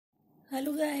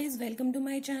Hello guys, welcome to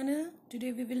my channel.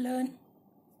 Today we will learn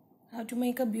how to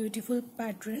make a beautiful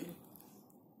pattern.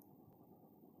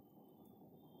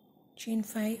 Chain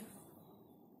 5,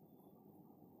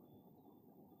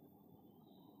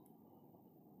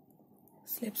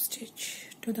 slip stitch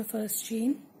to the first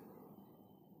chain,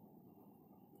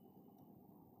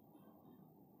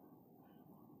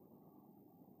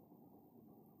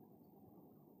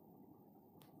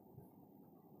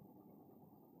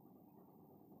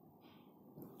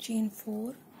 chain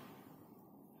 4,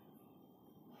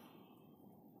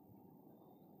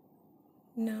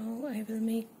 now I will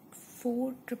make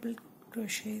 4 triple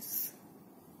crochets.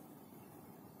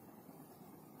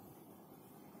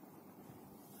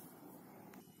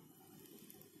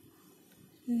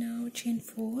 Now chain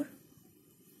 4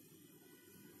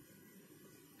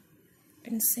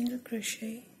 and single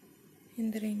crochet in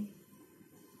the ring.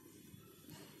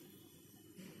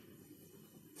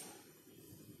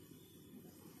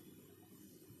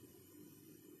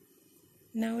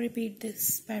 Now repeat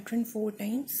this pattern 4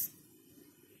 times.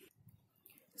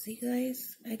 See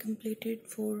guys, I completed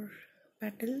 4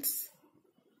 petals.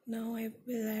 Now I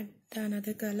will add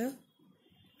another color.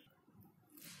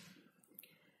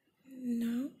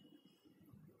 Now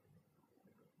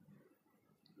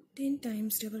 10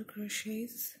 times double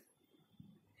crochets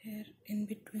here in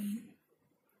between.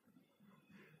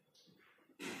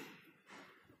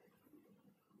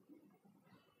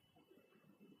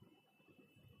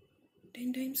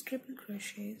 Ten times triple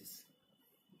crochets.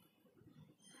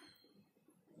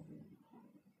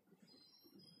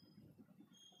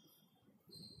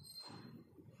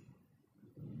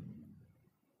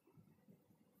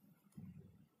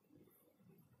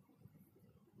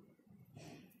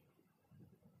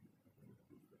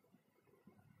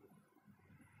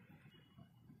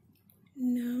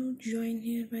 Now join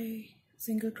here by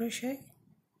single crochet.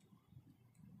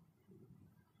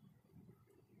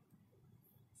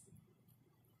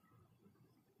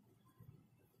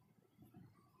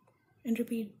 And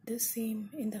repeat the same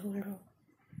in the whole row.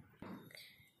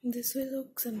 This will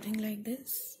look something like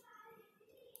this.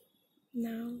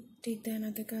 Now take the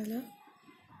another color.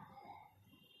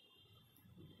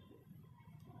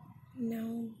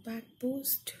 Now back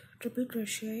post triple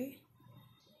crochet.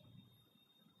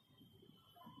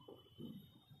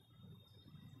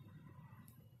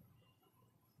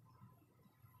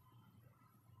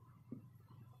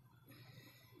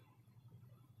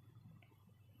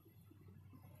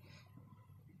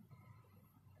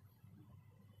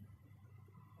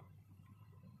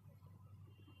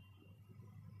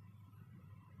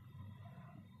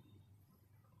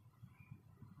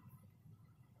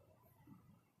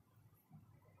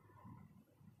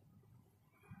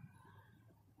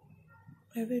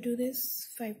 I will do this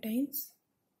 5 times.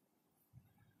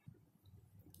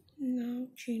 Now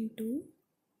chain 2.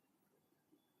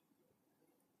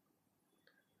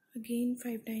 Again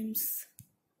 5 times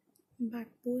back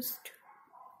post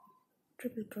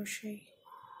triple crochet.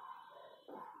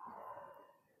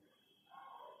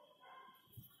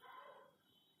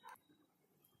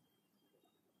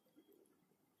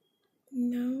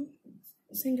 Now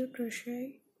single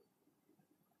crochet.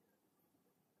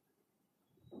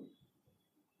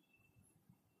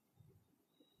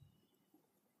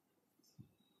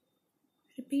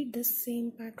 Repeat the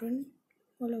same pattern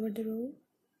all over the row.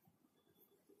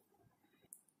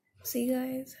 See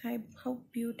guys how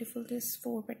beautiful this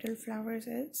 4 petal flowers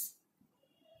is.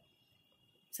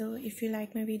 So if you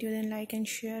like my video, then like and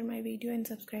share my video and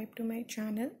subscribe to my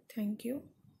channel. Thank you.